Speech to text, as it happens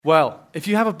Well, if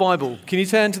you have a Bible, can you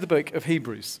turn to the book of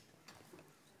Hebrews?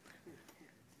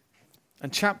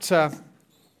 And the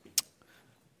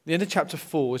end of chapter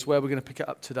 4 is where we're going to pick it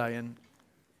up today. And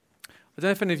I don't know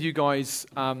if any of you guys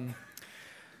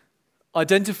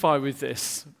identify with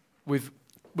this, with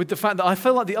the fact that I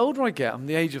feel like the older I get, I'm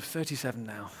the age of 37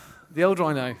 now. The older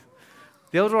I know,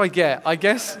 the older I get, I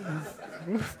guess.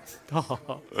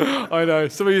 I know.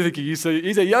 Some of you are thinking, he's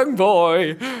a young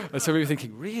boy. And some of you are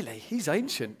thinking, really? He's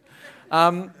ancient.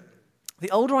 The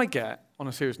older I get, on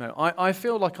a serious note, I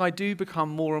feel like I do become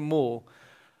more and more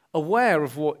aware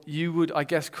of what you would, I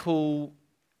guess, call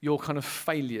your kind of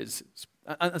failures.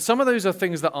 And some of those are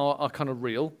things that are kind of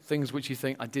real, things which you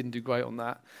think, I didn't do great on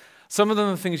that. Some of them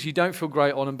are things you don't feel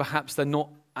great on, and perhaps they're not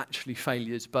actually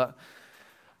failures. But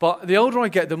the older I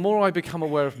get, the more I become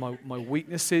aware of my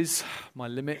weaknesses, my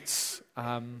limits,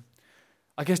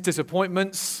 I guess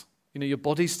disappointments. You know, your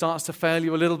body starts to fail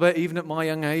you a little bit, even at my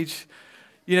young age.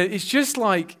 You know, it's just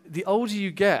like the older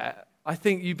you get, I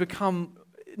think you become,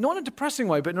 not in a depressing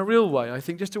way, but in a real way, I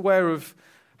think just aware of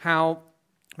how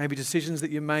maybe decisions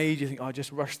that you made, you think, oh, I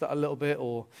just rushed that a little bit,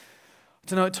 or I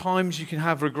don't know, at times you can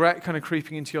have regret kind of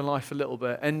creeping into your life a little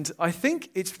bit. And I think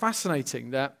it's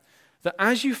fascinating that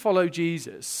as you follow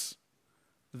Jesus,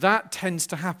 that tends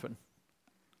to happen.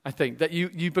 I think that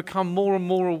you become more and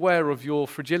more aware of your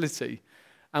fragility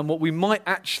and what we might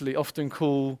actually often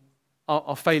call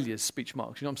our failures, speech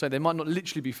marks. You know what I'm saying? They might not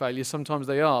literally be failures, sometimes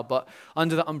they are, but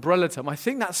under that umbrella term, I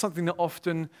think that's something that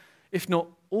often, if not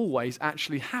always,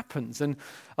 actually happens. And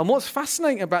what's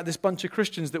fascinating about this bunch of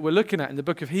Christians that we're looking at in the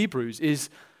book of Hebrews is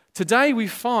today we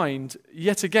find,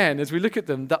 yet again, as we look at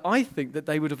them, that I think that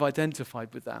they would have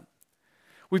identified with that.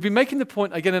 We've been making the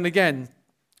point again and again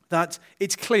that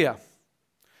it's clear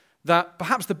that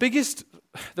perhaps the biggest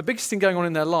thing going on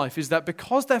in their life is that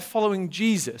because they're following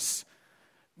Jesus,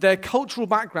 their cultural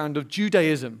background of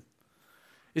Judaism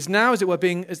is now, as it were,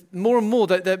 being more and more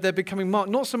that they're becoming marked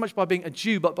not so much by being a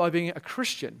Jew, but by being a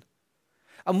Christian.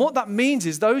 And what that means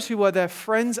is those who were their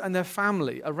friends and their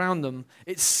family around them,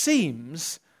 it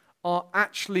seems, are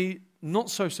actually not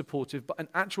so supportive, but in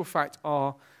actual fact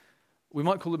are, we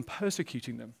might call them,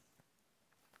 persecuting them.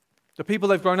 The people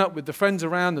they've grown up with, the friends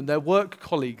around them, their work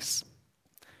colleagues,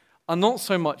 are not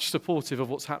so much supportive of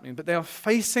what's happening, but they are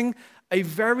facing a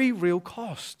very real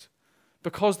cost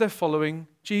because they're following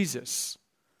Jesus.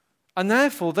 And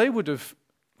therefore, they would have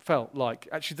felt like,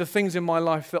 actually, the things in my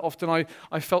life that often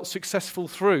I felt successful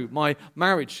through, my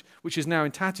marriage, which is now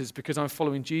in tatters because I'm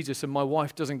following Jesus and my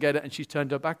wife doesn't get it and she's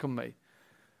turned her back on me.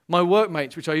 My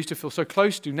workmates, which I used to feel so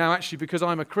close to, now actually because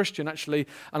I'm a Christian actually,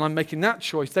 and I'm making that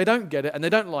choice, they don't get it and they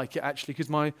don't like it actually because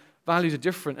my values are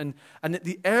different. And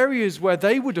the areas where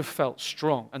they would have felt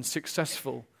strong and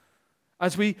successful,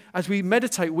 as we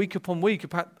meditate week upon week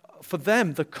about, for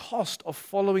them, the cost of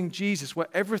following Jesus where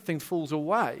everything falls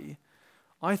away,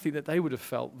 I think that they would have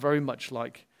felt very much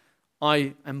like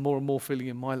I am more and more feeling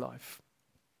in my life.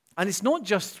 And it's not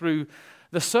just through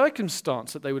the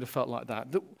circumstance that they would have felt like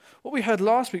that. What we heard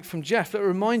last week from Jeff, that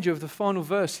remind you of the final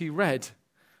verse he read,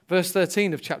 verse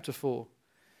 13 of chapter 4.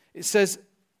 It says,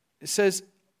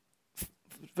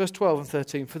 verse 12 and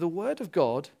 13, for the word of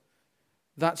God,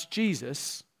 that's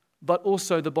Jesus, but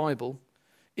also the Bible,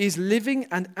 is living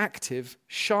and active,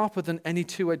 sharper than any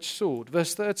two-edged sword.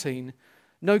 Verse 13,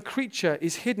 no creature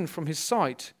is hidden from his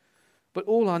sight, but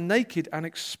all are naked and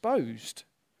exposed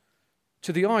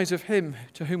to the eyes of him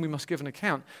to whom we must give an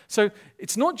account. So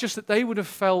it's not just that they would have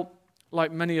felt,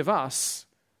 like many of us,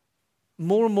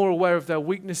 more and more aware of their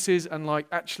weaknesses and like,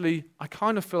 actually, I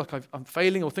kind of feel like I'm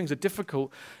failing or things are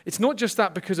difficult. It's not just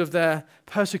that because of their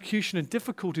persecution and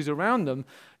difficulties around them.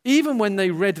 Even when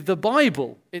they read the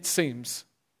Bible, it seems,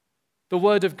 the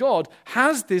Word of God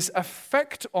has this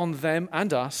effect on them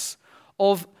and us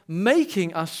of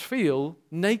making us feel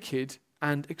naked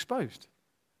and exposed.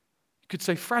 Could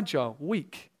say fragile,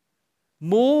 weak,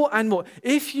 more and more.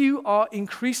 If you are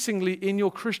increasingly in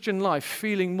your Christian life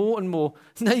feeling more and more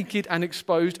naked and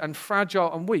exposed and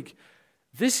fragile and weak,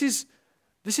 this is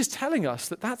telling us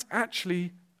that that's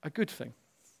actually a good thing.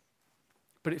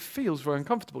 But it feels very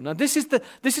uncomfortable. Now, this is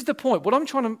the point. What I'm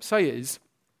trying to say is,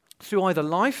 through either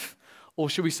life or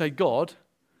should we say God,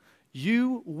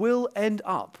 you will end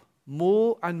up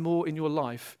more and more in your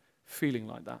life feeling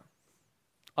like that.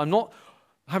 I'm not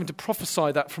having to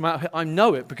prophesy that from out here. I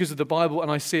know it because of the Bible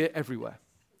and I see it everywhere.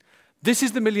 This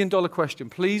is the $1 million question.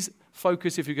 Please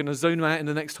focus. If you're going to zone out in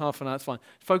the next half an hour, that's fine.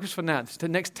 Focus for now, the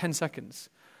next 10 seconds.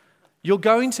 You're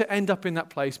going to end up in that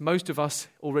place. Most of us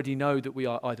already know that we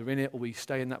are either in it or we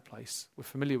stay in that place. We're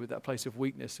familiar with that place of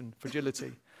weakness and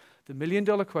fragility. The $1 million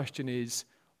question is,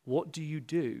 what do you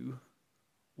do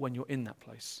when you're in that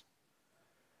place?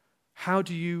 How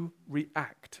do you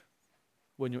react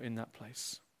when you're in that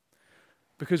place?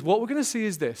 Because what we're going to see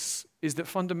is that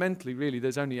fundamentally, really,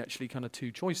 there's only actually kind of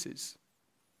two choices.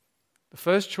 The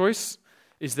first choice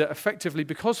is that effectively,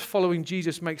 because following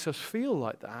Jesus makes us feel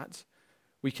like that,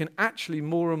 we can actually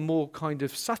more and more kind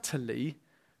of subtly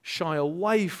shy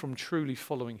away from truly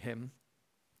following him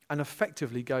and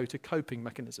effectively go to coping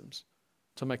mechanisms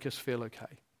to make us feel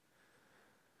okay.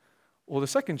 Or the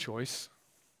second choice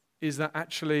is that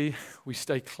actually we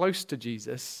stay close to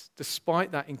Jesus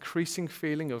despite that increasing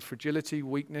feeling of fragility,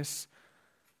 weakness,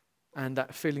 and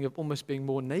that feeling of almost being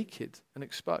more naked and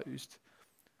exposed.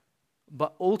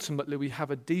 But ultimately we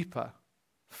have a deeper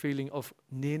feeling of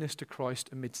nearness to Christ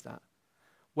amidst that.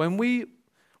 When we're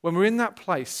in that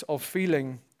place of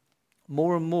feeling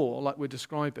more and more like we're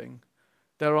describing,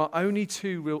 there are only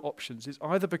two real options. It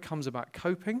either becomes about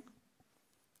coping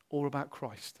or about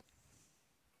Christ.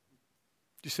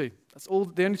 Do you see? That's all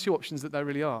the only two options that there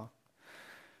really are.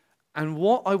 And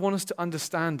what I want us to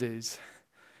understand is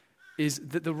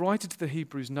that the writer to the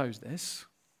Hebrews knows this.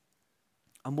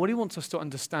 And what he wants us to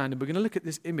understand, and we're going to look at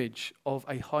this image of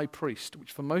a high priest,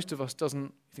 which for most of us doesn't,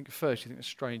 you think at first, you think it's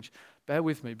strange. Bear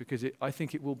with me, because I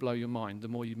think it will blow your mind the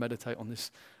more you meditate on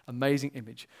this amazing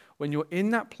image. When you're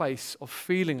in that place of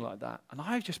feeling like that, and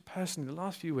I just personally, the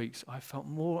last few weeks, I felt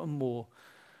more and more,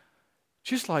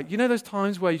 just like, you know those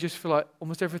times where you just feel like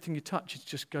almost everything you touch, it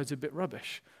just goes a bit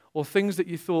rubbish. Or things that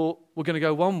you thought were going to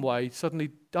go one way suddenly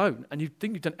don't. And you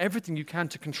think you've done everything you can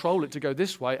to control it to go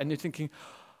this way, and you're thinking,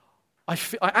 I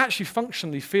actually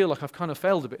functionally feel like I've kind of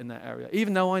failed a bit in that area.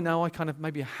 Even though I know I kind of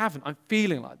maybe haven't, I'm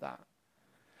feeling like that.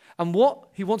 And what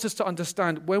he wants us to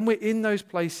understand when we're in those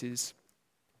places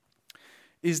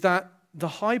is that the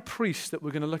high priest that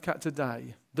we're going to look at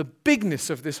today, the bigness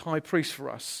of this high priest for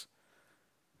us,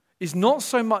 is not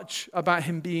so much about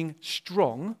him being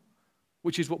strong,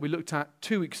 which is what we looked at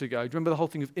 2 weeks ago. Do you remember the whole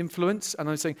thing of influence? And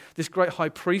I was saying this great high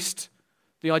priest,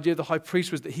 the idea of the high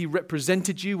priest was that he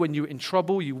represented you when you were in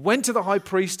trouble. You went to the high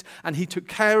priest and he took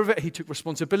care of it. He took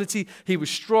responsibility. He was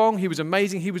strong. He was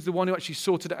amazing. He was the one who actually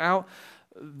sorted it out.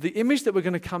 The image that we're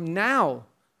going to come now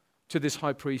to this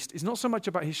high priest is not so much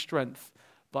about his strength,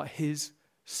 but his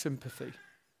sympathy.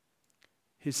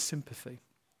 His sympathy.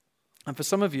 And for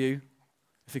some of you, you're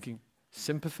thinking,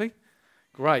 sympathy?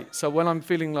 Great. So when I'm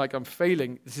feeling like I'm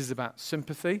failing, this is about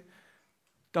sympathy.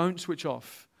 Don't switch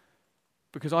off.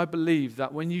 Because I believe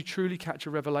that when you truly catch a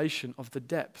revelation of the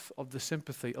depth of the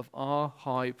sympathy of our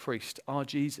high priest, our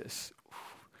Jesus,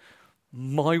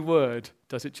 my word,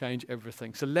 does it change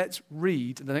everything. So let's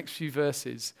read the next few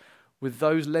verses with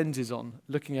those lenses on,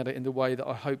 looking at it in the way that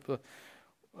I hope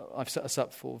I've set us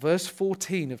up for. Verse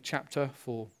 14 of chapter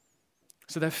 4.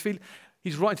 So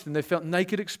he's writing to them, they felt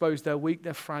naked, exposed, they're weak,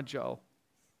 they're fragile.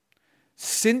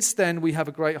 Since then we have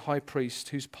a great high priest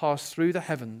who's passed through the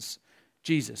heavens,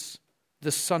 Jesus,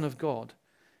 the Son of God.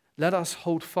 Let us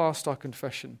hold fast our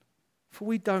confession, for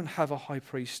we don't have a high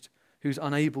priest who's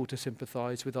unable to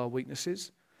sympathize with our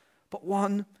weaknesses, but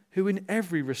one who in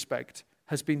every respect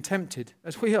has been tempted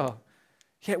as we are,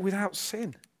 yet without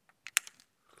sin.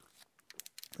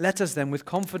 Let us then with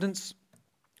confidence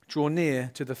draw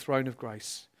near to the throne of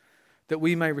grace, that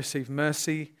we may receive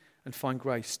mercy and find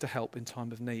grace to help in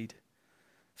time of need.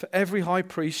 For every high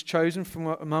priest chosen from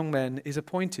among men is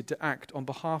appointed to act on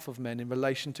behalf of men in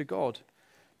relation to God,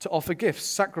 to offer gifts,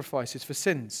 sacrifices for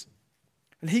sins.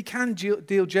 And he can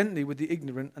deal gently with the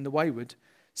ignorant and the wayward,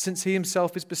 since he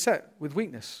himself is beset with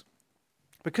weakness.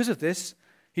 Because of this,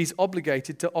 he's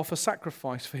obligated to offer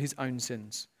sacrifice for his own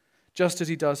sins, just as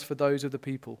he does for those of the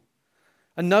people.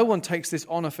 And no one takes this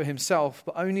honor for himself,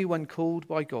 but only when called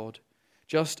by God,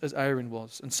 just as Aaron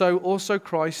was. And so also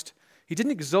Christ, he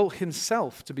didn't exalt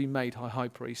himself to be made high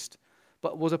priest,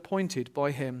 but was appointed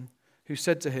by him who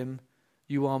said to him,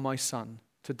 "You are my son.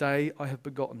 Today I have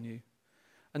begotten you."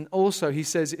 And also he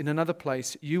says in another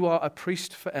place, "You are a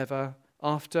priest forever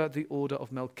after the order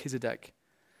of Melchizedek."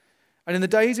 And in the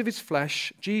days of his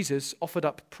flesh, Jesus offered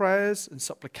up prayers and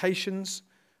supplications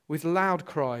with loud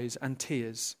cries and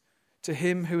tears to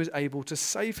him who is able to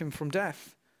save him from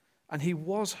death. And he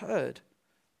was heard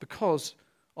because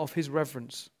of his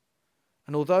reverence.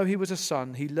 And although he was a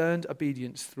son, he learned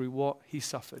obedience through what he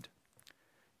suffered.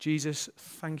 Jesus,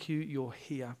 thank you, you're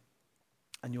here.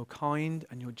 And you're kind,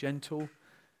 and you're gentle,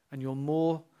 and you're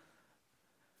more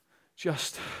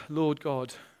just, Lord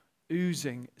God,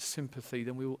 oozing sympathy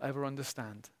than we will ever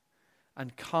understand.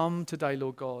 And come today,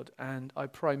 Lord God, and I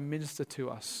pray, minister to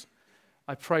us.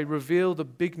 I pray, reveal the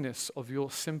bigness of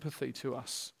your sympathy to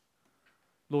us.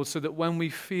 Lord, so that when we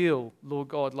feel, Lord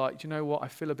God, like, do you know what, I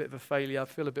feel a bit of a failure, I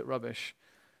feel a bit rubbish,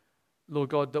 Lord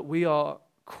God, that we are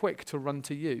quick to run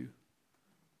to you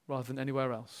rather than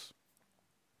anywhere else.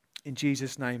 In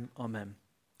Jesus' name, amen.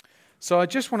 So I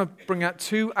just want to bring out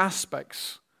two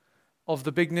aspects of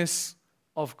the bigness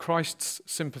of Christ's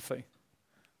sympathy.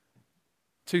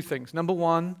 Two things. Number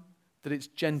one, that it's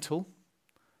gentle.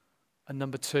 And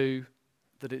number two,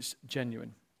 that it's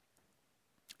genuine.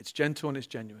 It's gentle and it's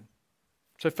genuine.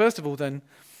 So first of all then,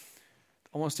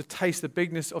 I want us to taste the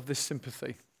bigness of this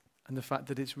sympathy and the fact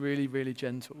that it's really, really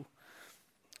gentle.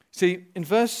 See, in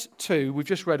verse 2, we've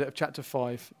just read it of chapter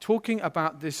 5, talking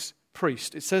about this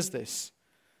priest, it says this: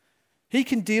 he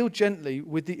can deal gently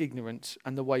with the ignorant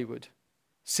and the wayward,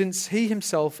 since he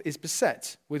himself is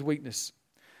beset with weakness.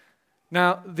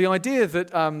 Now, the idea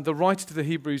that the writer to the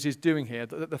Hebrews is doing here,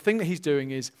 the thing that he's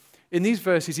doing is, in these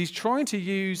verses, he's trying to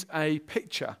use a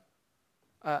picture,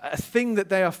 a thing that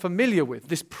they are familiar with,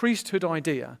 this priesthood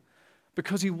idea,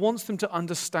 because he wants them to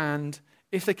understand,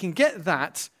 if they can get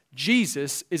that,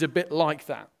 Jesus is a bit like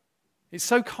that. It's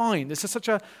so kind. There's such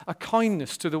a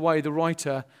kindness to the way the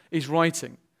writer is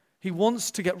writing. He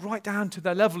wants to get right down to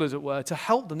their level, as it were, to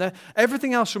help them.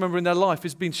 Everything else, remember, in their life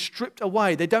has been stripped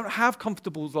away. They don't have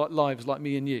comfortable lives like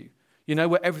me and you,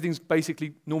 where everything's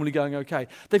basically normally going okay.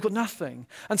 They've got nothing.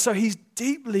 And so he's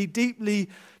deeply, deeply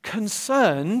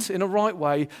concerned, in a right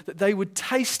way, that they would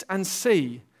taste and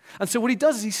see. And so what he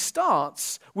does is he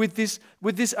starts with this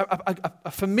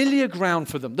a familiar ground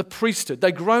for them, the priesthood.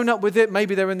 They've grown up with it.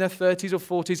 Maybe they're in their 30s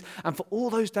or 40s. And for all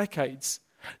those decades,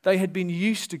 they had been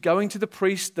used to going to the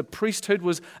priest. The priesthood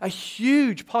was a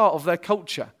huge part of their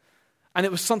culture. And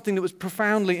it was something that was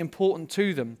profoundly important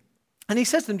to them. And he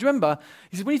says to them, do you remember,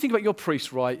 he says, when you think about your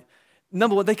priest, right,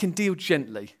 number one, they can deal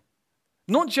gently.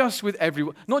 Not just with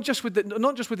everyone, not just with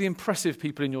the impressive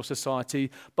people in your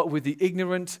society, but with the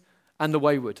ignorant and the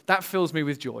wayward. That fills me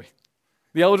with joy.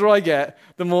 The older I get,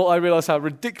 the more I realize how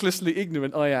ridiculously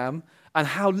ignorant I am and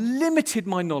how limited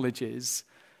my knowledge is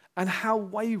and how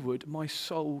wayward my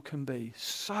soul can be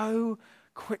so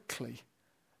quickly.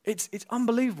 It's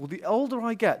unbelievable. The older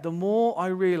I get, the more I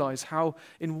realize how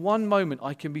in one moment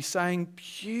I can be saying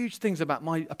huge things about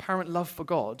my apparent love for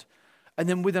God, and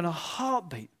then within a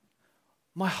heartbeat,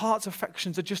 my heart's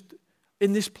affections are just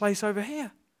in this place over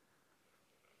here.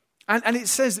 And it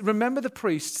says, remember the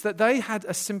priests, that they had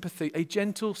a sympathy, a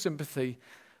gentle sympathy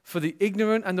for the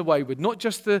ignorant and the wayward, not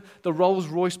just the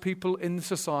Rolls-Royce people in the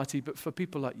society, but for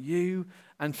people like you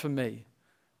and for me.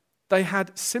 They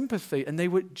had sympathy and they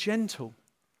were gentle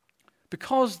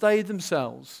because they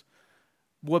themselves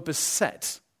were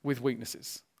beset with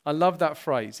weaknesses. I love that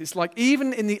phrase. It's like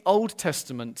even in the Old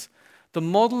Testament, the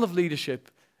model of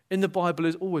leadership in the Bible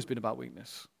has always been about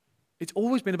weakness. It's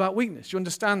always been about weakness. You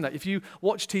understand that? If you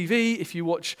watch TV, if you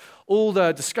watch all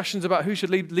the discussions about who should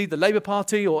lead the Labour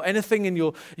Party or anything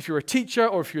if you're a teacher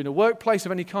or if you're in a workplace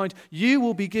of any kind, you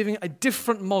will be giving a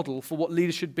different model for what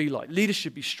leaders should be like. Leaders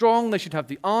should be strong. They should have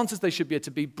the answers. They should be able to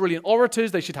be brilliant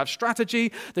orators. They should have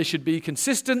strategy. They should be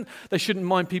consistent. They shouldn't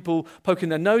mind people poking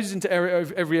their noses into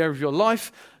every area of your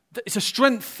life. It's a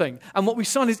strength thing. And what we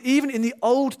saw is even in the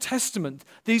Old Testament,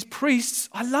 these priests,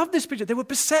 I love this picture, they were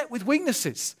beset with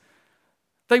weaknesses.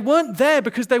 They weren't there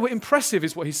because they were impressive,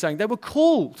 is what he's saying. They were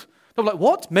called. They were like,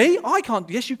 what? Me? I can't.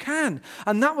 Yes, you can.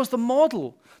 And that was the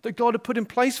model that God had put in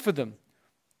place for them.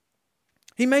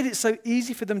 He made it so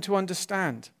easy for them to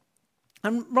understand.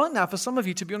 And right now, for some of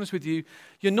you, to be honest with you,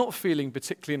 you're not feeling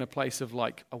particularly in a place of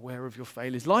like aware of your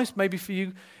failures. Life maybe for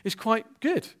you is quite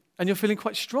good and you're feeling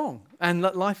quite strong and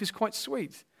life is quite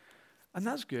sweet. And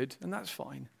that's good and that's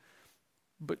fine.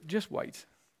 But just wait.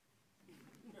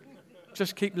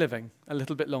 Just keep living a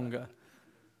little bit longer.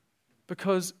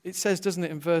 Because it says, doesn't it,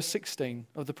 in verse 16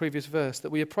 of the previous verse, that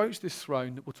we approach this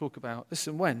throne that we'll talk about,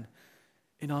 listen, when?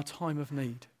 In our time of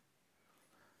need.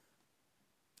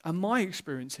 And my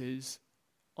experience is,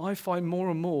 I find more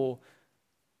and more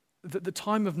that the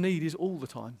time of need is all the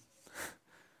time.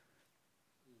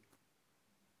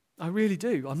 I really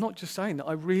do. I'm not just saying that,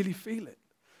 I really feel it.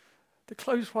 The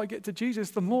closer I get to Jesus,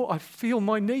 the more I feel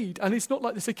my need. And it's not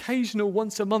like this occasional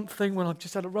once a month thing when I've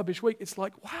just had a rubbish week. It's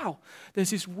like, wow, there's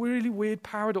this really weird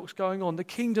paradox going on. The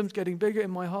kingdom's getting bigger in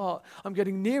my heart. I'm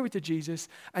getting nearer to Jesus.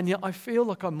 And yet I feel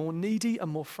like I'm more needy and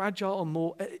more fragile and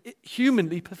more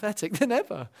humanly pathetic than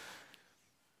ever.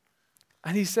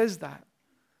 And he says that.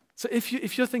 So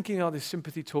if you're thinking, this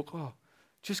sympathy talk,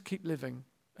 just keep living.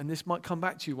 And this might come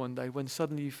back to you one day when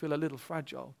suddenly you feel a little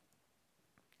fragile.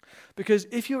 Because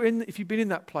if you've been in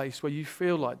that place where you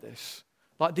feel like this,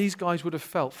 like these guys would have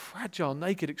felt, fragile,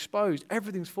 naked, exposed,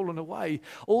 everything's fallen away,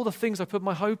 all the things I put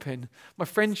my hope in, my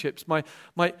friendships, my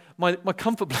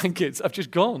comfort blankets have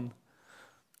just gone.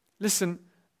 Listen,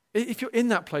 If you're in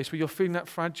that place where you're feeling that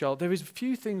fragile, there is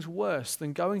few things worse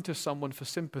than going to someone for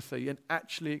sympathy and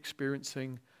actually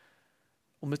experiencing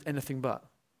almost anything but.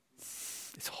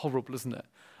 It's horrible, isn't it?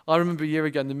 I remember a year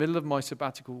ago in the middle of my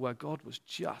sabbatical where God was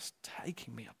just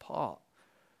taking me apart.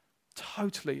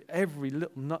 Totally, every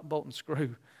little nut, bolt and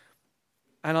screw.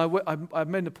 And I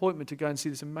made an appointment to go and see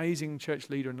this amazing church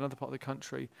leader in another part of the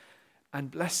country. And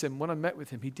bless him, when I met with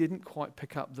him, he didn't quite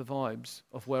pick up the vibes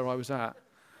of where I was at.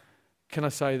 Can I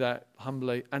say that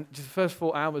humbly? And just the first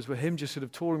 4 hours were him just sort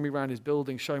of touring me around his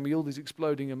building, showing me all these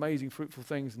exploding, amazing, fruitful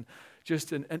things. And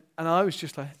I was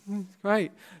just like,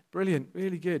 great, brilliant,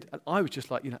 really good. And I was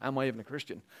just like, am I even a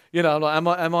Christian? I'm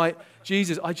like, am I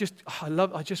Jesus? I just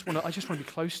want to be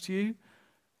close to you.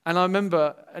 And I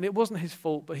remember, and it wasn't his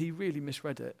fault, but he really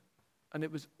misread it. And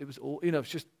it was all, it was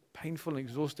just painful and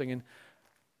exhausting. And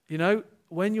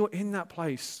when you're in that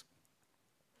place,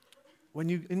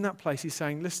 he's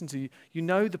saying, listen to you. You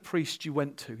know the priest you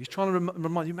went to. He's trying to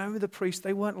remind you, remember the priest?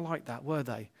 They weren't like that, were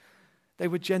they? They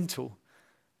were gentle.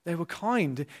 They were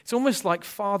kind. It's almost like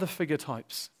father figure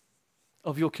types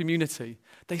of your community.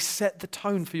 They set the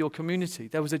tone for your community.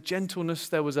 There was a gentleness.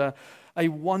 There was a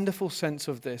wonderful sense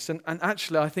of this. And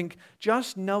actually, I think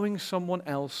just knowing someone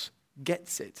else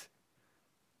gets it.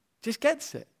 Just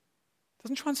gets it.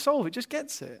 Doesn't try and solve it, just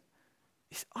gets it.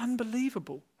 It's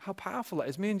unbelievable how powerful that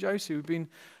is. Me and Josie, we've been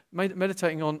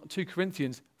meditating on 2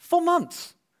 Corinthians for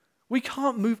months. We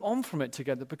can't move on from it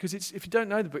together because if you don't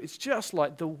know the book, it's just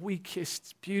like the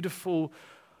weakest, beautiful,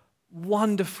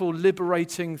 wonderful,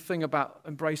 liberating thing about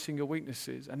embracing your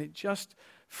weaknesses. And it just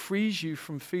frees you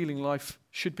from feeling life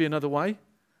should be another way.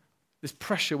 This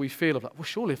pressure we feel of like, well,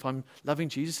 surely if I'm loving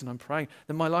Jesus and I'm praying,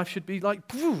 then my life should be like,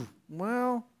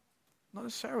 well, not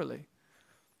necessarily.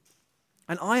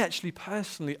 And I actually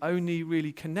personally only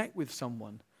really connect with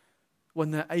someone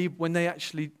when they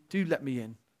actually do let me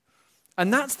in.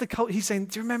 And that's the cult. He's saying,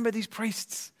 do you remember these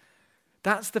priests?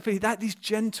 These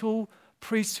gentle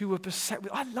priests who were beset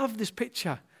with. I love this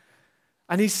picture.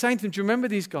 And he's saying to them, do you remember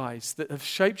these guys that have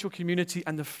shaped your community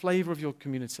and the flavor of your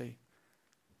community?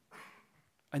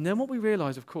 And then what we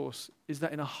realize, of course, is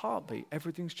that in a heartbeat,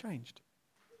 everything's changed.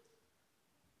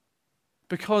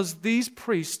 Because these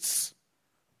priests,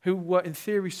 who were in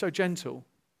theory so gentle,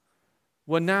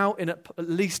 were now at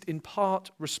least in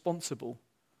part responsible,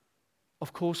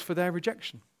 of course, for their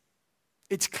rejection.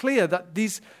 It's clear that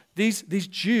these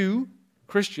Jew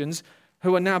Christians,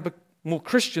 who are now more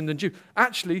Christian than Jew,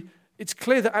 it's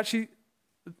clear that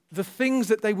the things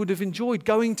that they would have enjoyed,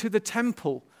 going to the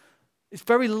temple, it's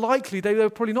very likely they were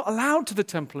probably not allowed to the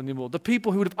temple anymore. The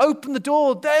people who would have opened the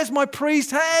door, there's my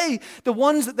priest, hey! The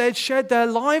ones that they'd shared their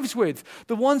lives with,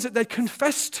 the ones that they'd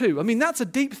confessed to. I mean, that's a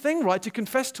deep thing, right? To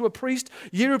confess to a priest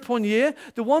year upon year.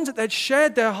 The ones that they'd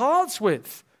shared their hearts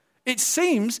with, it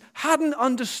seems, hadn't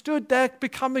understood their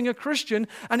becoming a Christian,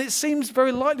 and it seems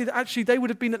very likely that actually they would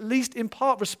have been at least in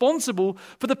part responsible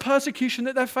for the persecution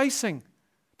that they're facing.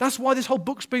 That's why this whole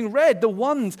book's being read. The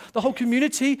whole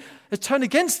community has turned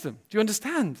against them. Do you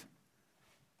understand?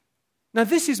 Now,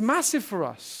 this is massive for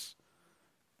us.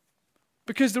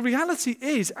 Because the reality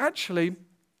is, actually,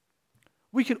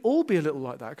 we can all be a little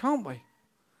like that, can't we?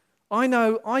 I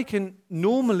know I can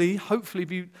normally, hopefully,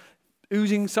 be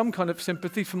oozing some kind of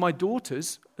sympathy for my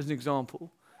daughters, as an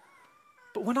example.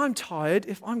 But when I'm tired,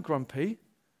 if I'm grumpy,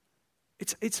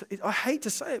 I hate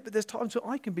to say it, but there's times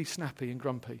where I can be snappy and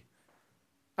grumpy.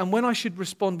 And when I should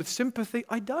respond with sympathy,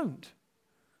 I don't.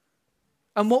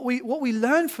 And what we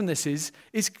learn from this is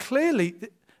clearly,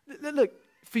 look,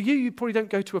 for you probably don't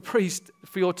go to a priest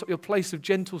for your place of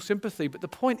gentle sympathy, but the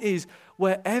point is,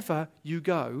 wherever you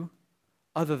go,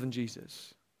 other than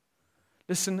Jesus,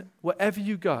 listen, wherever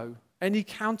you go, any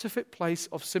counterfeit place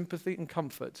of sympathy and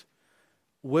comfort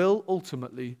will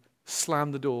ultimately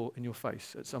slam the door in your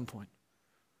face at some point.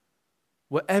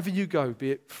 Wherever you go,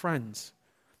 be it friends,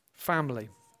 family,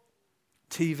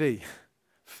 TV,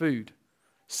 food,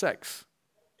 sex,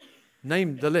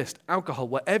 name the list, alcohol,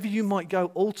 wherever you might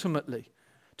go ultimately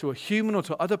to a human or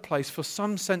to other place for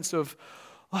some sense of,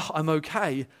 I'm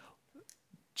okay.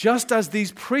 Just as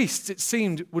these priests, it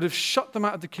seemed, would have shut them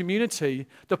out of the community,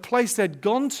 the place they'd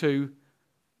gone to,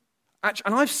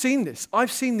 and I've seen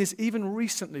this even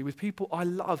recently with people I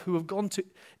love who have gone to,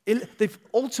 they've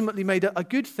ultimately made a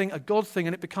good thing, a God thing,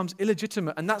 and it becomes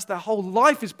illegitimate. And that's their whole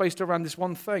life is based around this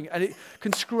one thing. And it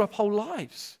can screw up whole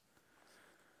lives.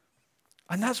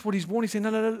 And that's what he's warning. He's saying,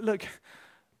 no, look,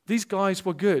 these guys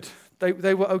were good.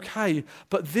 They were okay.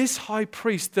 But this high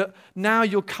priest that now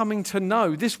you're coming to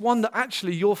know, this one that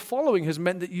actually you're following has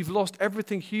meant that you've lost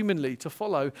everything humanly to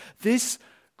follow, this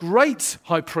great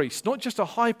high priest, not just a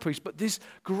high priest, but this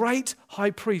great high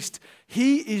priest,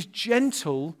 he is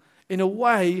gentle in a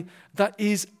way that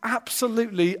is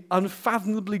absolutely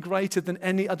unfathomably greater than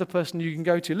any other person you can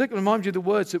go to. Look, remind you of the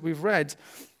words that we've read.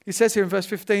 It says here in verse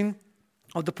 15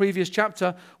 of the previous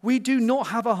chapter, we do not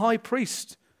have a high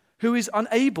priest who is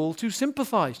unable to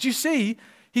sympathize. Do you see?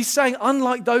 He's saying,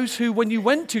 unlike those who, when you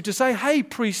went to say, hey,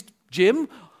 priest Jim,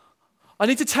 I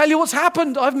need to tell you what's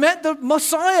happened. I've met the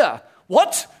Messiah.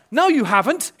 What? No, you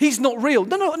haven't. He's not real.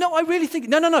 No, I really think,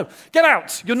 no. Get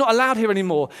out. You're not allowed here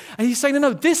anymore. And he's saying,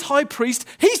 no, this high priest,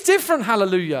 he's different,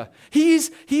 hallelujah. He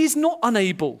is not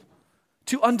unable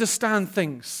to understand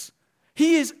things.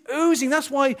 He is oozing.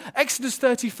 That's why Exodus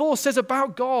 34 says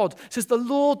about God, it says, the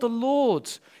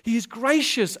Lord, he is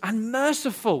gracious and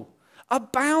merciful,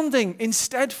 abounding in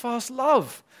steadfast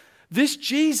love. This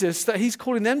Jesus that he's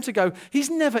calling them to go, he's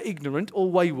never ignorant or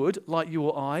wayward like you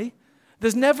or I.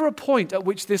 There's never a point at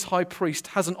which this high priest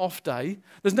has an off day.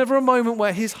 There's never a moment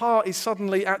where his heart is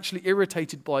suddenly actually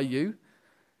irritated by you.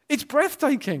 It's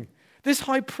breathtaking. This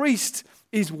high priest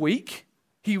is weak.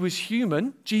 He was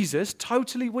human, Jesus,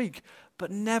 totally weak, but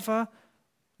never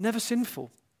sinful.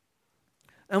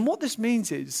 And what this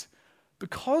means is,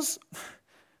 because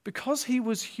he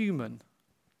was human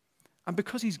and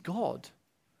because he's God,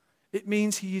 it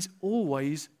means he is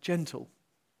always gentle.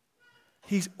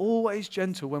 He's always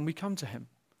gentle when we come to him.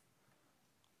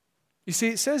 You see,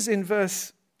 it says in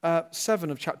verse 7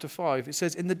 of chapter 5, it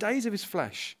says, in the days of his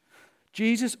flesh,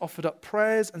 Jesus offered up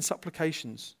prayers and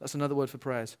supplications. That's another word for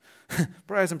prayers.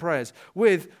 prayers,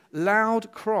 with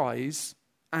loud cries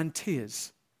and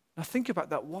tears. Now think about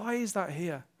that. Why is that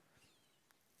here?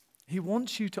 He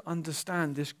wants you to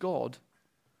understand this God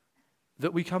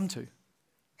that we come to.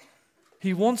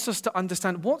 He wants us to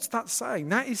understand, what's that saying?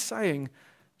 That is saying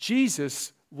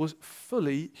Jesus was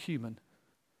fully human.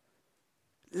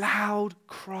 Loud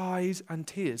cries and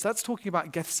tears. That's talking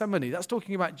about Gethsemane. That's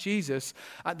talking about Jesus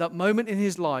at that moment in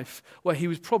his life where he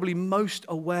was probably most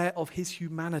aware of his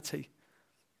humanity,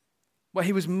 where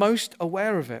he was most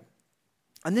aware of it.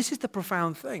 And this is the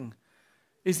profound thing,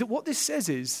 is that what this says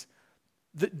is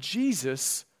that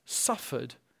Jesus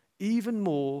suffered even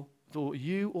more than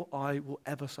you or I will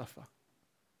ever suffer.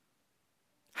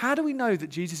 How do we know that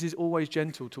Jesus is always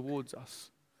gentle towards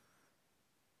us?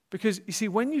 Because, you see,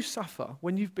 when you suffer,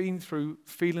 when you've been through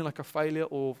feeling like a failure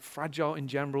or fragile in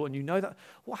general, and you know that,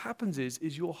 what happens is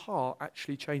your heart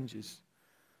actually changes.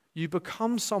 You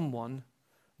become someone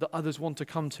that others want to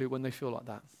come to when they feel like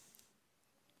that.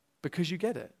 Because you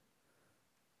get it.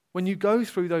 When you go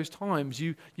through those times,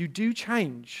 you do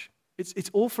change. It's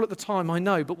awful at the time, I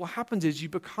know, but what happens is you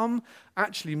become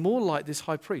actually more like this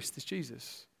high priest, this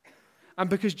Jesus. And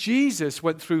because Jesus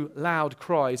went through loud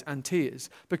cries and tears,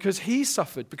 because he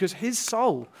suffered, because his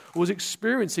soul was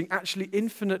experiencing actually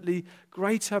infinitely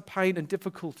greater pain and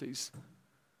difficulties,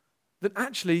 that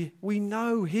actually we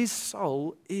know his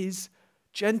soul is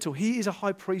gentle. He is a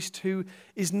high priest who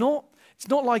is not, it's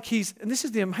not like he's, and this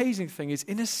is the amazing thing, is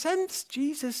in a sense,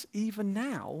 Jesus even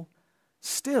now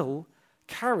still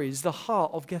carries the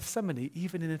heart of Gethsemane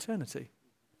even in eternity.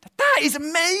 That is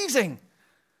amazing.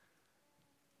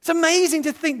 It's amazing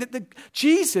to think that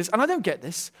Jesus, and I don't get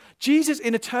this, Jesus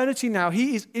in eternity now,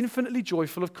 he is infinitely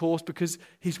joyful, of course, because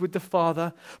he's with the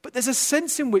Father. But there's a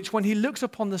sense in which when he looks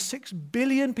upon the 6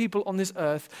 billion people on this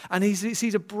earth and he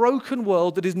sees a broken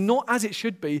world that is not as it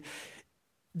should be,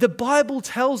 the Bible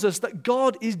tells us that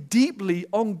God is deeply,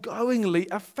 ongoingly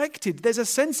affected. There's a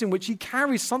sense in which he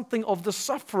carries something of the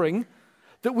suffering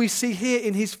that we see here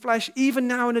in his flesh, even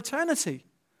now in eternity.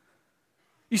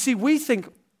 You see, we think,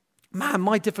 man,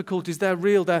 my difficulties, they're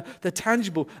real, they're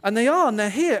tangible. And they are, and they're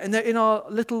here, and they're in our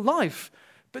little life.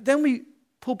 But then we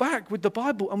pull back with the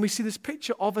Bible, and we see this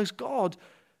picture of as God,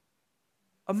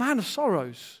 a man of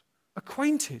sorrows,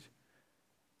 acquainted.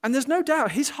 And there's no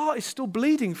doubt his heart is still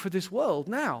bleeding for this world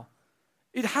now.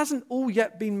 It hasn't all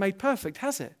yet been made perfect,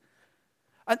 has it?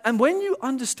 And when you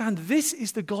understand this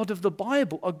is the God of the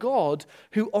Bible, a God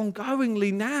who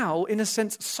ongoingly now, in a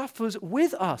sense, suffers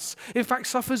with us. In fact,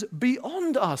 suffers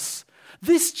beyond us.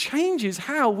 This changes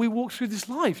how we walk through this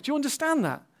life. Do you understand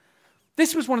that?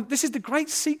 This is the great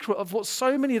secret of what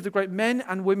so many of the great men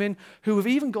and women who have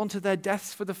even gone to their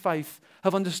deaths for the faith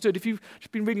have understood. If you've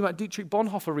been reading about Dietrich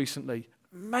Bonhoeffer recently,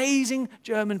 amazing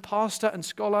German pastor and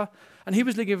scholar, and he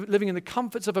was living in the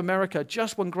comforts of America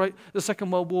just when the Second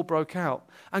World War broke out.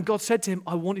 And God said to him,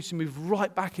 I want you to move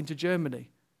right back into Germany.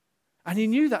 And he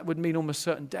knew that would mean almost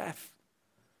certain death.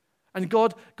 And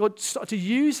God started to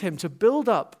use him to build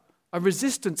up a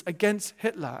resistance against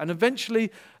Hitler. And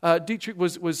eventually, Dietrich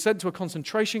was sent to a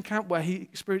concentration camp where he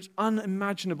experienced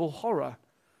unimaginable horror.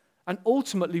 and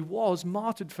ultimately was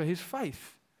martyred for his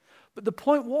faith. But the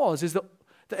point is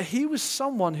that he was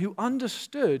someone who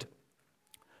understood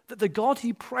that the God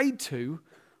he prayed to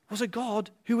was a God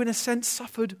who in a sense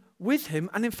suffered with him,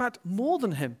 and in fact more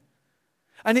than him.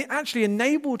 And it actually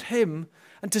enabled him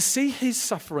and to see his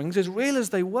sufferings, as real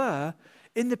as they were,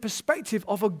 in the perspective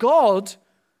of a God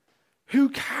who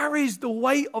carries the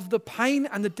weight of the pain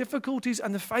and the difficulties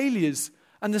and the failures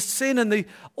and the sin and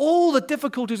all the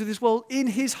difficulties of this world in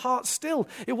his heart still.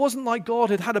 It wasn't like God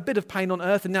had had a bit of pain on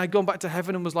earth and now gone back to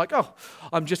heaven and was like, oh,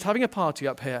 I'm just having a party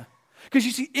up here. Because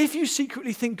you see, if you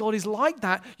secretly think God is like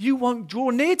that, you won't draw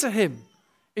near to him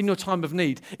in your time of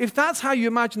need. If that's how you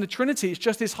imagine the Trinity, it's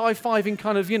just this high-fiving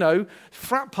kind of,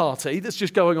 frat party that's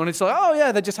just going on. It's like, oh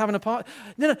yeah, they're just having a party.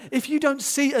 No. If you don't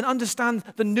see and understand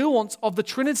the nuance of the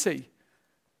Trinity,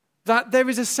 that there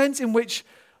is a sense in which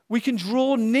we can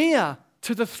draw near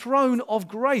to the throne of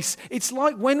grace. It's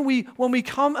like when we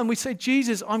come and we say,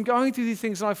 Jesus, I'm going through these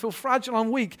things and I feel fragile,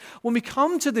 I'm weak. When we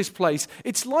come to this place,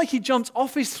 it's like he jumps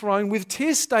off his throne with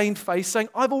tear-stained face saying,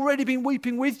 I've already been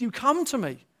weeping with you, come to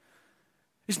me.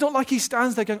 It's not like he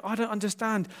stands there going, I don't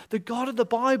understand. The God of the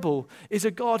Bible is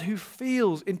a God who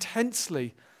feels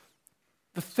intensely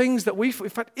the things that we feel,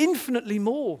 in fact, infinitely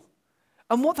more.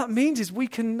 And what that means is we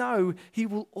can know he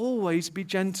will always be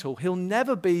gentle. He'll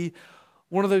never be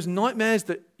one of those nightmares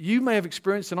that you may have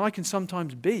experienced and I can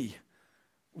sometimes be,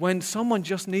 when someone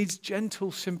just needs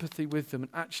gentle sympathy with them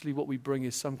and actually what we bring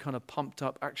is some kind of pumped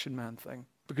up action man thing.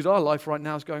 Because our life right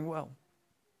now is going well.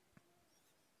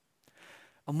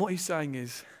 And what he's saying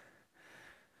is,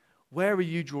 where are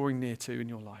you drawing near to in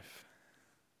your life?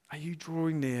 Are you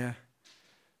drawing near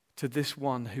to this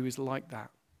one who is like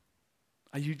that?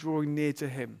 Are you drawing near to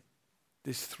him,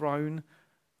 this throne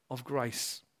of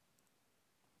grace?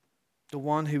 The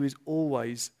one who is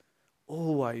always,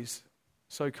 always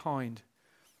so kind.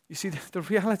 You see, the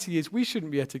reality is we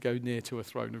shouldn't be able to go near to a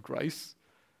throne of grace.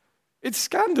 It's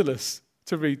scandalous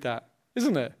to read that,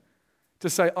 isn't it? To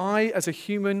say, I, as a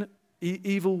human,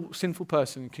 evil, sinful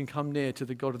person, can come near to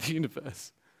the God of the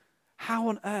universe. How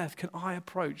on earth can I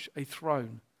approach a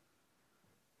throne?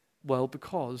 Well,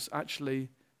 because actually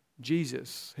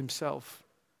Jesus himself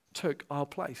took our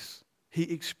place.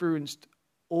 He experienced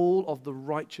all of the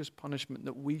righteous punishment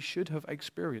that we should have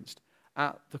experienced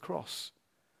at the cross.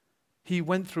 He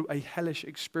went through a hellish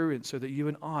experience so that you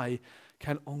and I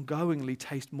can ongoingly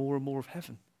taste more and more of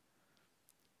heaven.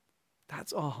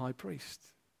 That's our high priest.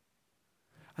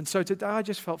 And so today I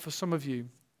just felt for some of you,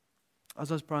 as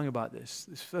I was praying about this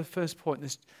first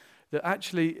point, that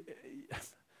actually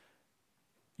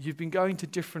you've been going to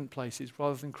different places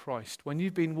rather than Christ. When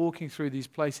you've been walking through these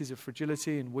places of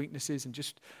fragility and weaknesses and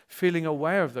just feeling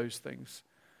aware of those things,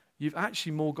 you've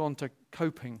actually more gone to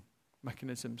coping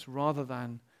mechanisms rather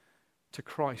than to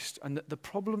Christ. And the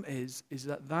problem is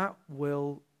that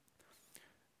will,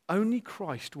 only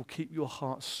Christ will keep your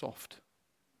heart soft.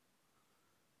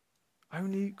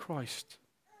 Only Christ.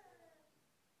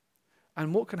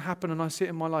 And what can happen, and I see it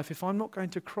in my life, if I'm not going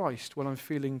to Christ when I'm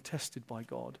feeling tested by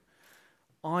God,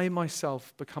 I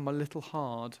myself become a little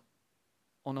hard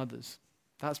on others.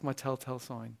 That's my telltale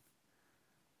sign.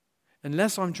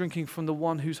 Unless I'm drinking from the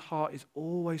one whose heart is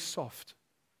always soft,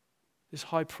 this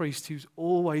high priest who's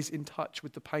always in touch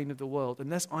with the pain of the world,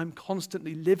 unless I'm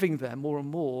constantly living there more and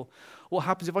more, what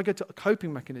happens if I go to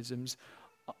coping mechanisms,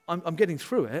 I'm getting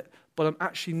through it, but I'm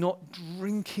actually not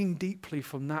drinking deeply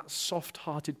from that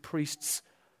soft-hearted priest's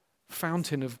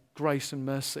fountain of grace and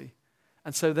mercy.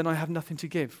 And so then I have nothing to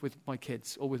give with my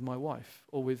kids or with my wife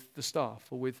or with the staff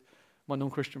or with my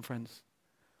non-Christian friends.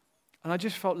 And I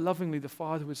just felt lovingly the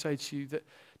Father would say to you that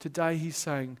today he's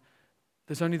saying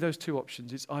there's only those two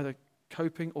options. It's either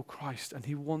coping or Christ. And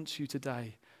he wants you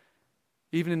today,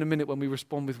 even in a minute when we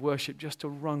respond with worship, just to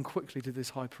run quickly to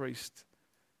this high priest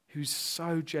who's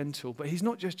so gentle. But he's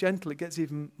not just gentle, it gets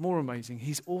even more amazing.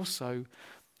 He's also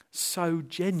so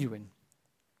genuine.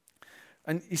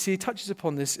 And you see, he touches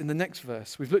upon this in the next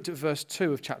verse. We've looked at verse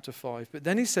 2 of chapter 5. But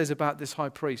then he says about this high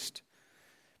priest,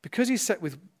 because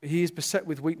he is beset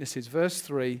with weaknesses, verse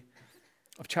 3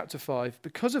 of chapter 5,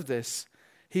 because of this,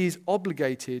 he is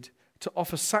obligated to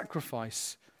offer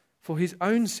sacrifice for his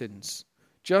own sins,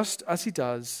 just as he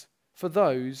does for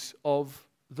those of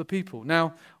the people.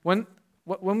 Now, when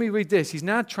we read this, he's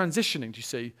now transitioning, do you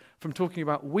see, from talking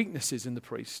about weaknesses in the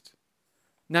priest.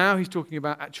 Now he's talking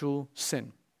about actual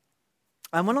sin.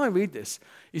 And when I read this,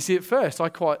 you see, at first, I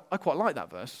quite like that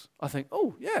verse. I think,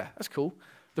 oh, yeah, that's cool.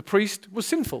 The priest was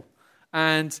sinful,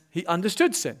 and he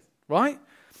understood sin, right?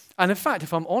 And in fact,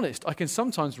 if I'm honest, I can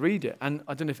sometimes read it, and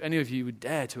I don't know if any of you would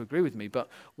dare to agree with me, but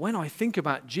when I think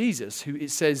about Jesus, who it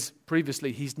says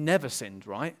previously he's never sinned,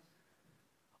 right?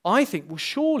 I think, well,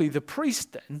 surely the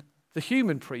priest then, the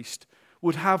human priest,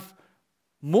 would have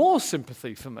more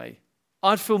sympathy for me.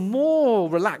 I'd feel more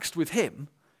relaxed with him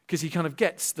because he kind of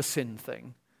gets the sin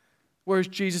thing, whereas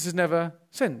Jesus has never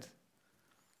sinned.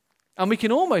 And we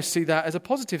can almost see that as a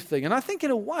positive thing. And I think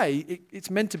in a way, it's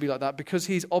meant to be like that because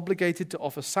he's obligated to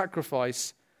offer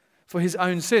sacrifice for his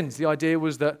own sins. The idea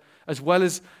was that as well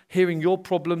as hearing your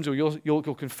problems or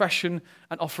your confession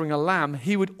and offering a lamb,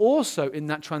 he would also, in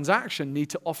that transaction, need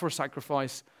to offer a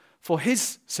sacrifice for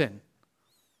his sin.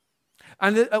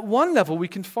 And at one level, we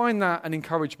can find that an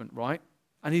encouragement, right?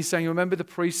 And he's saying, remember the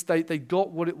priests, they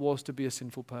got what it was to be a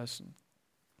sinful person.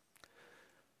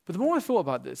 But the more I thought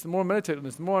about this, the more I meditated on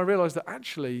this, the more I realized that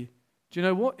actually, do you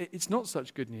know what? It's not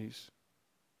such good news.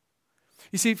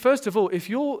 You see, first of all, if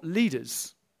your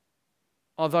leaders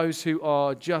are those who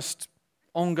are just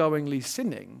ongoingly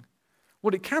sinning,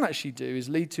 what it can actually do is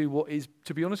lead to what is,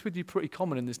 to be honest with you, pretty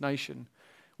common in this nation,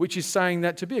 which is saying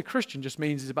that to be a Christian just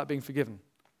means it's about being forgiven.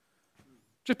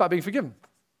 Just about being forgiven.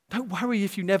 Don't worry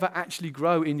if you never actually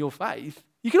grow in your faith.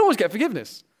 You can always get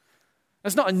forgiveness.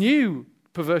 That's not a new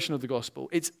perversion of the gospel.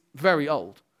 It's very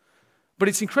old. But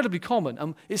it's incredibly common.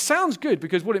 And it sounds good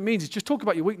because what it means is just talk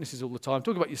about your weaknesses all the time,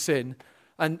 talk about your sin,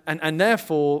 and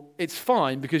therefore it's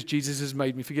fine because Jesus has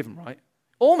made me forgiven, right?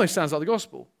 Almost sounds like the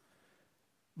gospel.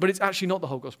 But it's actually not the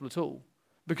whole gospel at all.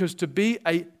 Because to be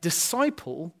a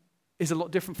disciple is a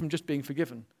lot different from just being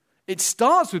forgiven. It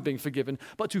starts with being forgiven,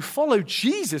 but to follow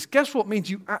Jesus, guess what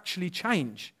means you actually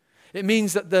change? It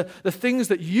means that the things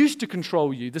that used to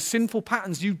control you, the sinful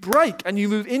patterns, you break and you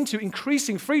move into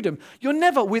increasing freedom. You're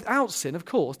never without sin, of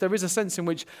course. There is a sense in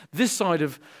which this side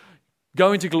of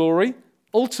going to glory,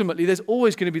 ultimately there's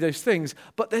always going to be those things,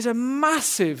 but there's a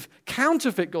massive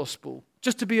counterfeit gospel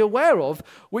just to be aware of,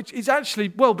 which is actually,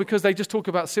 well, because they just talk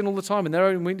about sin all the time and their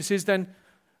own weaknesses, then,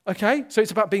 okay, so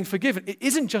it's about being forgiven. It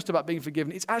isn't just about being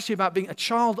forgiven. It's actually about being a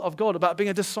child of God, about being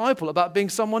a disciple, about being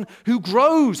someone who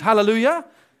grows. Hallelujah.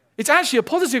 It's actually a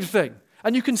positive thing.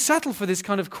 And you can settle for this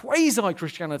kind of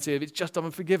quasi-Christianity if it's just I'm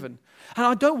forgiven. And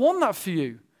I don't want that for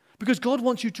you. Because God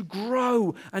wants you to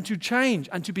grow and to change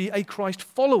and to be a Christ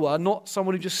follower, not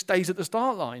someone who just stays at the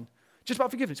start line. Just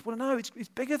about forgiveness. Well, no, it's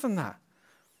bigger than that.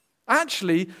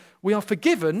 Actually, we are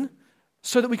forgiven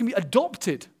so that we can be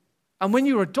adopted. And when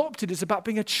you're adopted, it's about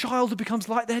being a child who becomes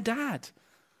like their dad.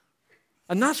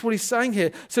 And that's what he's saying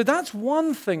here. So that's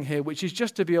one thing here, which is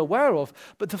just to be aware of.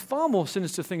 But the far more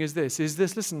sinister thing is this,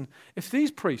 listen, if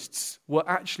these priests were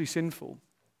actually sinful,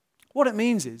 what it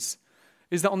means is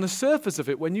that on the surface of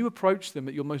it, when you approach them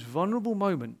at your most vulnerable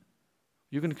moment,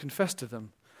 you're going to confess to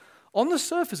them. On the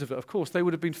surface of it, of course, they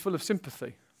would have been full of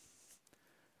sympathy.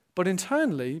 But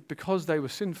internally, because they were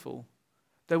sinful,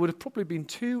 there would have probably been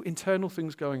two internal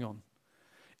things going on.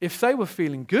 If they were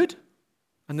feeling good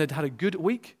and they'd had a good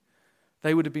week,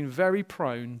 they would have been very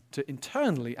prone to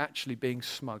internally actually being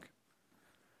smug.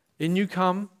 In you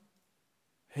come,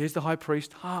 here's the high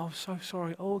priest. Oh, I'm so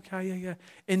sorry. Oh, okay, yeah.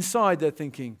 Inside they're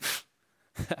thinking,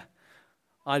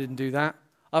 I didn't do that.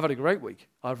 I've had a great week.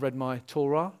 I've read my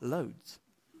Torah loads.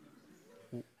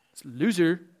 It's a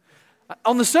loser.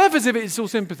 On the surface of it, it's all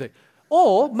sympathy.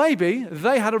 Or maybe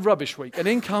they had a rubbish week and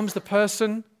in comes the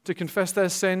person to confess their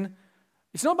sin.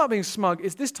 It's not about being smug.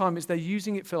 It's this time they're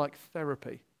using it for like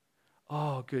therapy.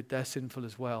 Oh, good, they're sinful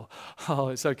as well. Oh,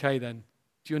 it's okay then.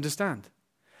 Do you understand?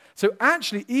 So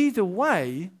actually, either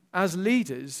way, as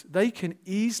leaders, they can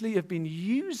easily have been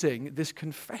using this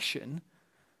confession,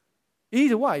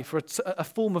 either way, for a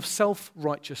form of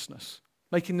self-righteousness,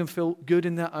 making them feel good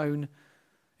in their own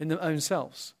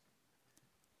selves.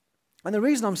 And the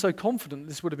reason I'm so confident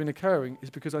this would have been occurring is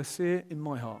because I see it in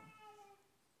my heart.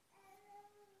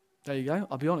 There you go.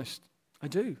 I'll be honest. I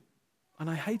do. And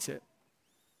I hate it.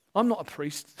 I'm not a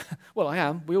priest. Well, I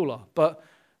am. We all are. But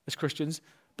as Christians.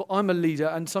 But I'm a leader,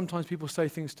 and sometimes people say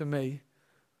things to me,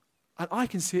 and I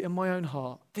can see it in my own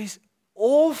heart. This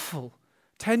awful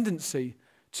tendency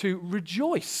to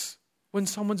rejoice when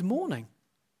someone's mourning,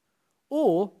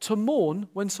 or to mourn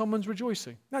when someone's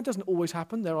rejoicing. Now, it doesn't always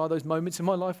happen. There are those moments in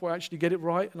my life where I actually get it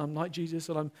right, and I'm like Jesus,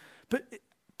 but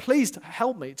please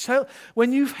help me.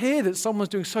 When you hear that someone's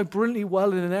doing so brilliantly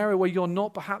well in an area where you're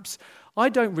not, perhaps I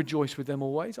don't rejoice with them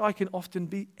always. I can often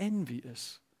be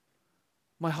envious.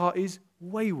 My heart is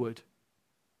wayward,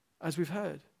 as we've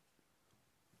heard.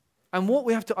 And what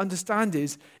we have to understand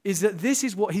is that this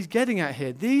is what he's getting at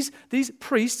here. These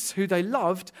priests who they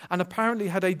loved and apparently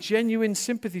had a genuine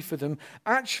sympathy for them,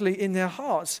 actually in their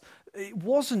hearts, It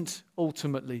wasn't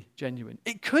ultimately genuine.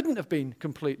 It couldn't have been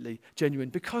completely genuine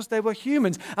because they were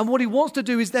humans. And what he wants to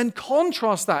do is then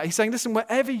contrast that. He's saying, listen,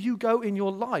 wherever you go in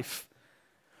your life,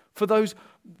 for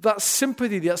that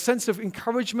sympathy, that sense of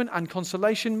encouragement and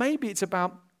consolation, maybe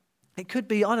it could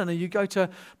be, I don't know, you go to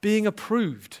being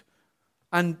approved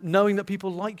and knowing that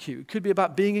people like you. It could be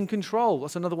about being in control.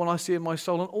 That's another one I see in my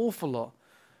soul an awful lot.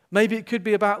 Maybe it could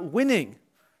be about winning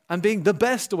and being the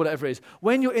best or whatever it is.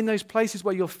 When you're in those places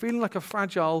where you're feeling like a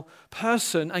fragile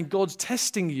person and God's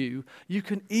testing you, you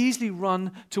can easily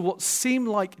run to what seem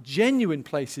like genuine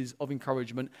places of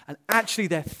encouragement, and actually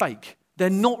they're fake. They're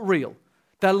not real.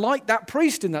 They're like that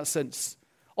priest in that sense.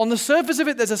 On the surface of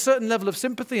it, there's a certain level of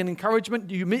sympathy and encouragement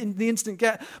you in the instant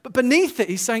get. But beneath it,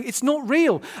 he's saying it's not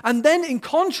real. And then in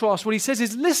contrast, what he says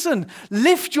is, listen,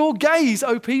 lift your gaze,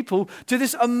 O people, to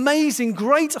this amazing,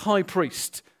 great high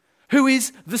priest who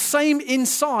is the same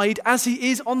inside as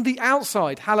he is on the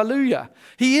outside. Hallelujah.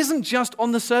 He isn't just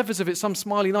on the surface of it some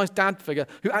smiley, nice dad figure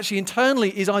who actually internally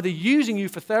is either using you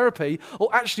for therapy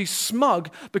or actually smug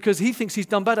because he thinks he's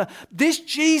done better. This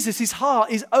Jesus, his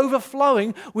heart is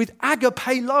overflowing with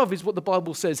agape love, is what the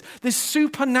Bible says. This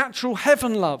supernatural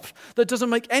heaven love that doesn't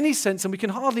make any sense and we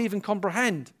can hardly even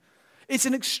comprehend. It's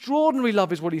an extraordinary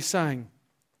love is what he's saying.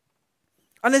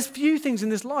 And there's few things in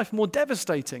this life more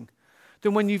devastating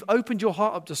than when you've opened your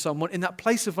heart up to someone in that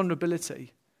place of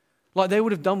vulnerability, like they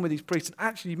would have done with these priests. And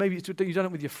actually, maybe you've done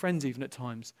it with your friends even at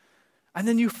times. And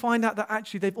then you find out that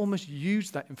actually they've almost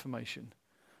used that information.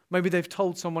 Maybe they've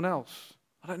told someone else.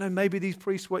 I don't know, maybe these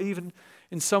priests were even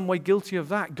in some way guilty of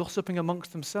that, gossiping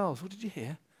amongst themselves. What did you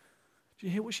hear? Did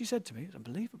you hear what she said to me? It's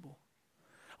unbelievable.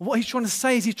 And what he's trying to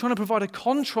say is he's trying to provide a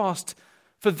contrast.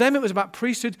 For them, it was about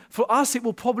priesthood. For us, it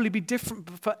will probably be different.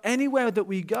 But for anywhere that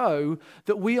we go,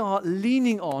 that we are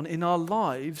leaning on in our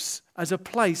lives as a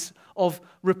place of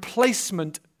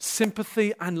replacement,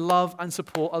 sympathy and love and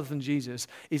support other than Jesus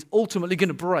is ultimately going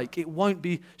to break. It won't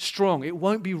be strong. It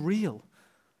won't be real.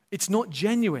 It's not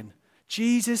genuine.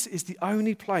 Jesus is the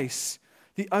only place,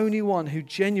 the only one who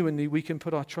genuinely we can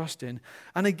put our trust in.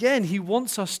 And again, he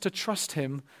wants us to trust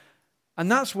him.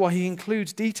 And that's why he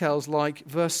includes details like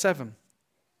verse 7.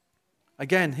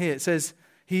 Again, here it says,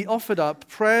 he offered up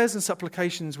prayers and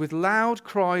supplications with loud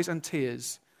cries and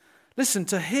tears. Listen,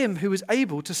 to him who is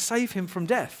able to save him from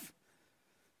death.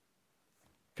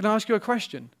 Can I ask you a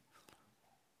question?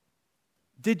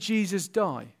 Did Jesus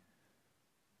die?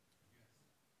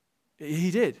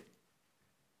 He did.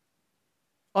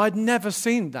 I'd never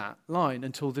seen that line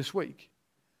until this week.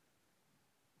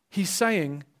 He's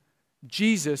saying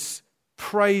Jesus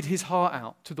prayed his heart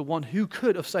out to the one who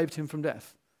could have saved him from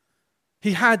death.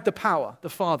 He had the power,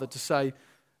 the Father, to say,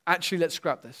 actually, let's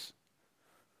scrap this.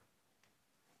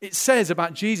 It says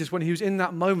about Jesus when he was in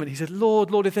that moment, he said,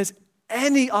 Lord, if there's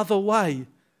any other way,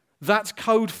 that's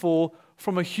code for,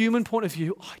 from a human point of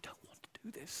view, I don't want to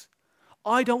do this.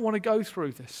 I don't want to go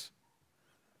through this.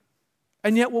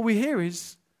 And yet what we hear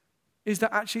is that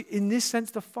actually, in this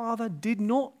sense, the Father did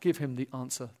not give him the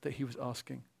answer that he was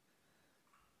asking.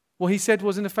 What he said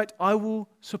was, in effect, I will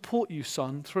support you,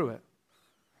 son, through it.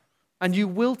 And you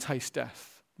will taste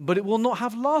death, but it will not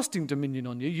have lasting dominion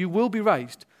on you. You will be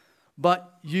raised,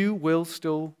 but you will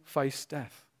still face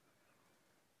death.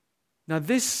 Now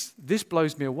this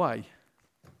blows me away.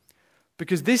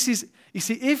 Because this is, you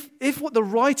see, if what the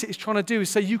writer is trying to do is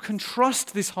say you can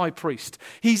trust this high priest,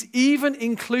 he's even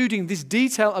including this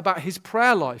detail about his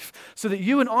prayer life so that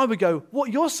you and I would go,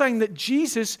 what, you're saying that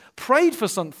Jesus prayed for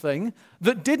something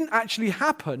that didn't actually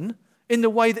happen in the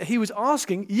way that he was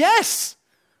asking? Yes!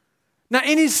 Now,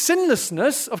 in his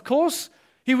sinlessness, of course,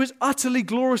 he was utterly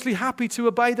gloriously happy to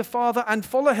obey the Father and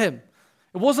follow him.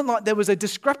 It wasn't like there was a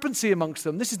discrepancy amongst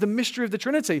them. This is the mystery of the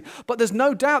Trinity. But there's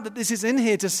no doubt that this is in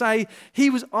here to say he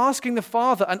was asking the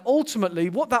Father. And ultimately,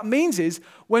 what that means is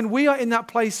when we are in that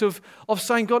place of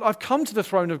saying, God, I've come to the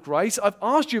throne of grace. I've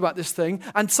asked you about this thing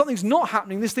and something's not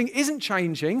happening. This thing isn't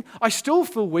changing. I still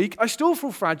feel weak. I still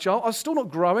feel fragile. I'm still not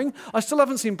growing. I still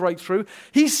haven't seen breakthrough.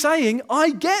 He's saying,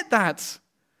 I get that.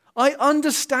 I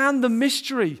understand the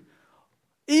mystery.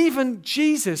 Even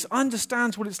Jesus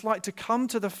understands what it's like to come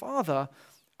to the Father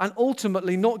and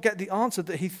ultimately not get the answer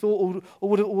that he thought or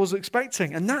was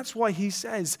expecting. And that's why he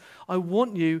says, I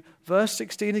want you, verse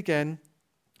 16 again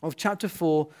of chapter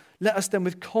 4, let us then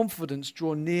with confidence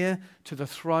draw near to the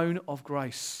throne of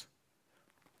grace.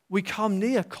 We come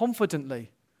near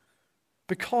confidently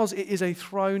because it is a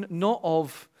throne not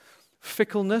of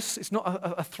fickleness. It's not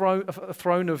a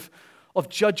throne of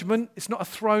judgment. It's not a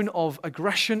throne of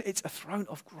aggression. It's a throne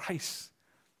of grace.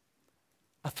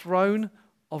 A throne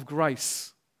of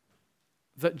grace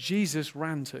that Jesus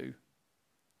ran to.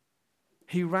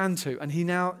 he ran to, and he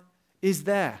now is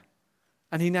there.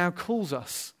 And he now calls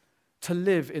us to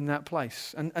live in that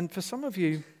place. And for some of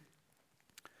you,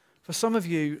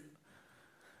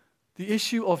 the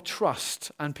issue of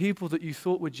trust and people that you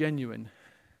thought were genuine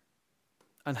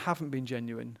and haven't been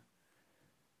genuine,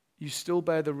 you still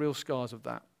bear the real scars of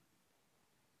that.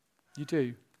 You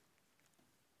do.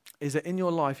 Is that in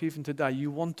your life, even today, you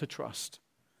want to trust,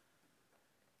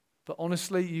 but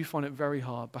honestly, you find it very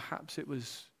hard. Perhaps it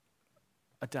was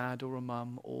a dad or a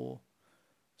mum or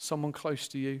someone close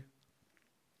to you.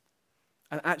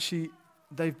 And actually,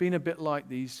 they've been a bit like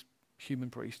these human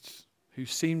priests who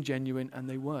seemed genuine and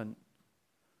they weren't.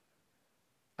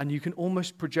 And you can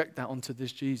almost project that onto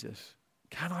this Jesus.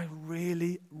 Can I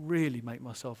really, really make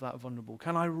myself that vulnerable?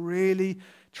 Can I really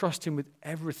trust him with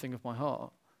everything of my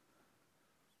heart?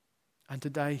 And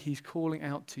today he's calling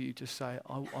out to you to say,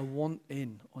 I want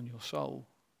in on your soul.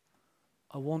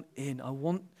 I want in. I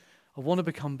want to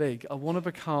become big. I want to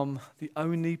become the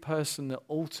only person that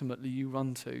ultimately you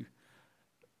run to.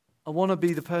 I want to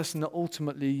be the person that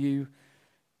ultimately you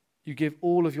give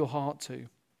all of your heart to.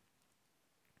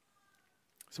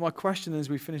 So my question as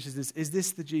we finish is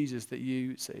this the Jesus that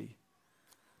you see?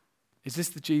 Is this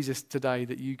the Jesus today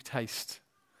that you taste?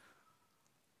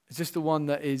 Is this the one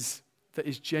that is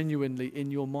genuinely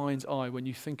in your mind's eye when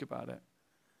you think about it?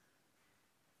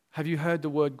 Have you heard the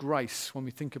word grace when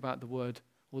we think about the word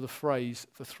or the phrase,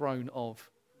 the throne of?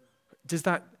 Does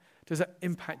that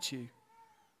impact you?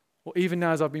 Or even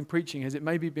now as I've been preaching, has it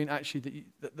maybe been actually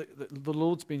that the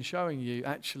Lord's been showing you,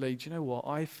 actually, do you know what?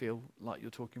 I feel like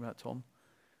you're talking about, Tom.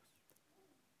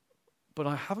 But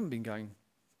I haven't been going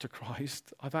to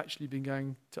Christ. I've actually been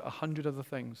going to 100 other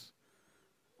things.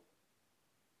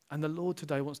 And the Lord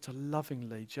today wants to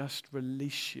lovingly just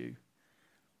release you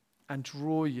and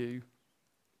draw you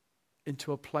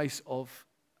into a place of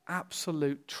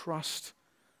absolute trust.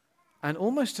 And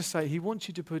almost to say, he wants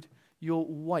you to put your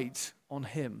weight on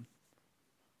him.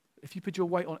 If you put your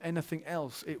weight on anything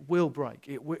else, it will break.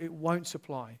 It won't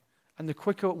supply. And the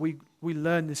quicker we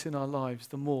learn this in our lives,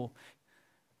 the more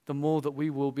that we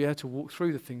will be able to walk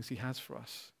through the things he has for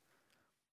us.